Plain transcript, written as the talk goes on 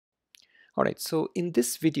Alright, so in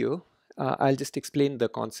this video, I'll just explain the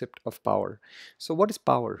concept of power. So what is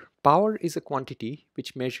power? Power is a quantity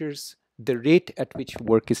which measures the rate at which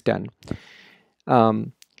work is done,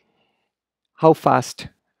 um, how fast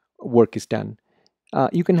work is done.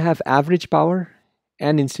 You can have average power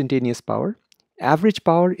and instantaneous power. Average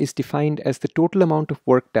power is defined as the total amount of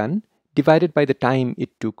work done divided by the time it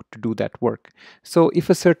took to do that work. So if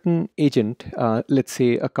a certain agent, let's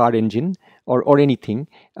say a car engine or anything,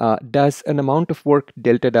 does an amount of work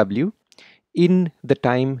delta W in the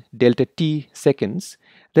time delta T seconds,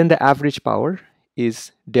 then the average power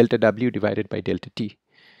is delta W divided by delta T.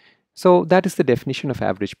 So that is the definition of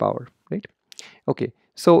average power, right? Okay,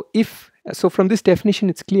 so from this definition,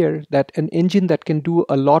 it's clear that an engine that can do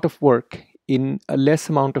a lot of work in a less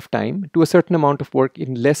amount of time, do a certain amount of work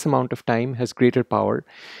in less amount of time, has greater power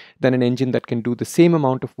than an engine that can do the same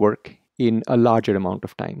amount of work in a larger amount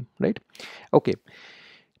of time, right? Okay,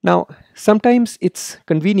 now sometimes it's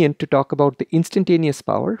convenient to talk about the instantaneous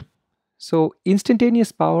power. So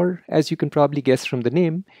instantaneous power, as you can probably guess from the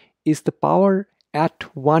name, is the power at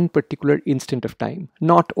one particular instant of time,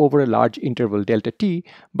 not over a large interval delta t,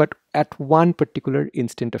 but at one particular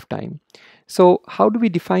instant of time. So how do we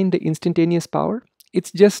define the instantaneous power?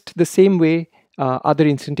 It's just the same way other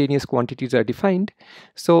instantaneous quantities are defined.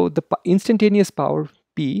 So the instantaneous power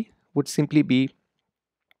P would simply be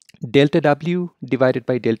delta W divided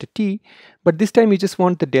by delta T, but this time you just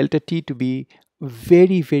want the delta T to be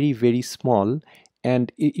very, very, very small,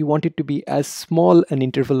 and you want it to be as small an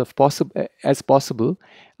interval of as possible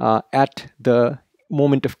at the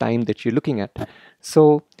moment of time that you're looking at.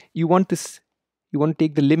 So you want to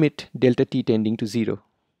take the limit delta T tending to 0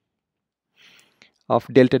 of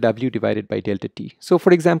delta W divided by delta T. So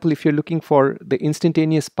for example, if you're looking for the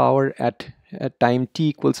instantaneous power at time t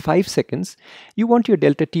equals 5 seconds, you want your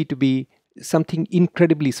delta T to be something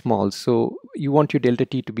incredibly small. So you want your delta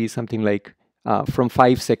T to be something like from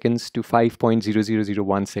 5 seconds to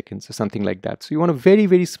 5.0001 seconds or something like that. So you want a very,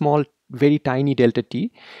 very small, very tiny delta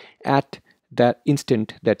T at that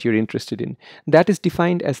instant that you're interested in. That is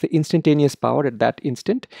defined as the instantaneous power at that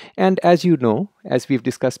instant. And as you know, as we've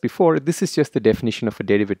discussed before, this is just the definition of a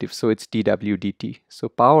derivative. So it's dw dt. So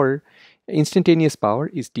power, instantaneous power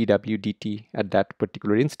is dw dt at that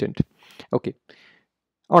particular instant. Okay.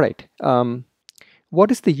 All right.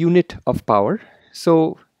 What is the unit of power?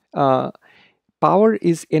 So power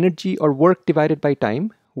is energy or work divided by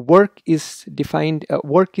time. Work is defined,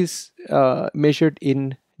 measured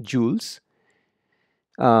in joules.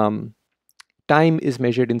 Time is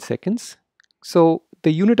measured in seconds. So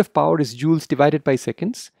the unit of power is joules divided by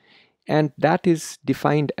seconds, and that is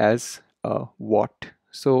defined as a watt.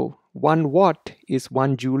 So 1 watt is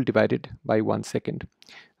 1 joule divided by 1 second.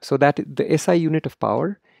 So that the SI unit of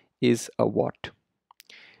power is a watt.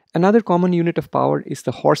 Another common unit of power is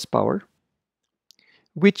the horsepower,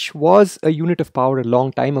 which was a unit of power a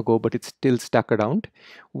long time ago, but it's still stuck around.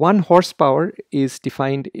 1 horsepower is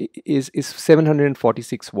defined is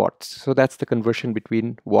 746 watts. So that's the conversion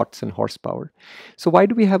between watts and horsepower. So why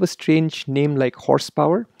do we have a strange name like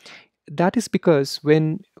horsepower? That is because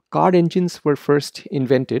when car engines were first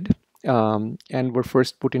invented and were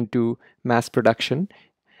first put into mass production,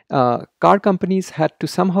 car companies had to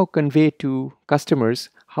somehow convey to customers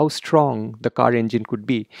how strong the car engine could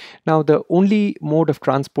be. Now, the only mode of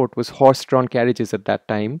transport was horse-drawn carriages at that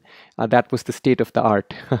time. That was the state of the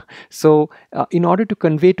art. So, in order to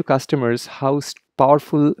convey to customers how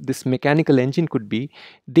powerful this mechanical engine could be,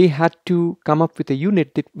 they had to come up with a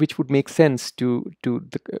unit which would make sense to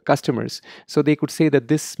the customers. So they could say that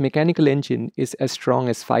this mechanical engine is as strong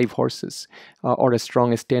as 5 horses or as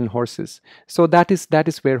strong as 10 horses. So that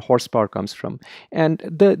is where horsepower comes from, and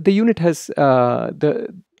the unit has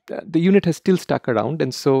the unit has still stuck around,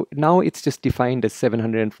 and so now it's just defined as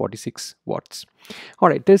 746 watts. All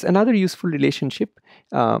right, there's another useful relationship.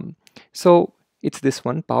 So it's this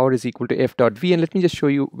one, power is equal to F dot V, and let me just show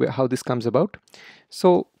you how this comes about.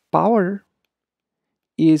 So power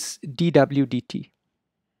is dW dt,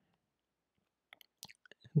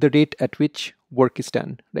 the rate at which work is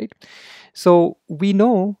done, right? So we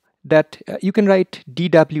know that you can write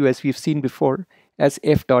dW, as we've seen before, as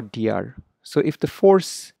F dot dr. So if the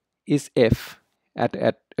force is F at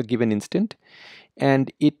a given instant,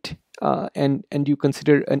 and it and you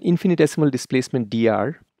consider an infinitesimal displacement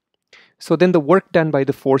dr, so then the work done by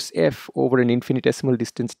the force F over an infinitesimal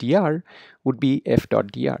distance dr would be F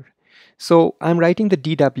dot dr. So I'm writing the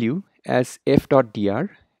dW as F dot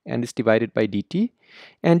dr, and is divided by dt.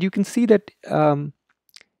 And you can see that dr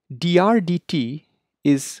dt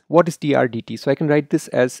is, what is dr dt? So I can write this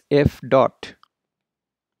as F dot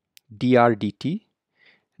dr dt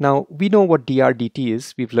Now we know what dr dt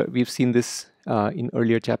is. We've seen this in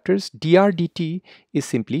earlier chapters. Dr dt is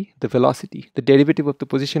simply the velocity. The derivative of the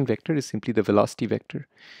position vector is simply the velocity vector.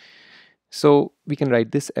 So we can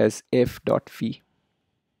write this as f dot v.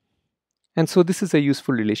 And so this is a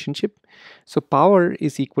useful relationship. So power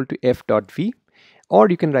is equal to f dot v, or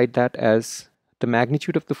you can write that as the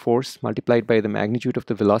magnitude of the force multiplied by the magnitude of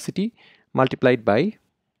the velocity multiplied by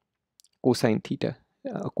cosine theta,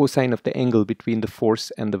 cosine of the angle between the force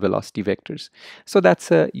and the velocity vectors. So that's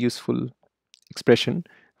a useful expression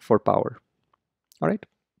for power. All right.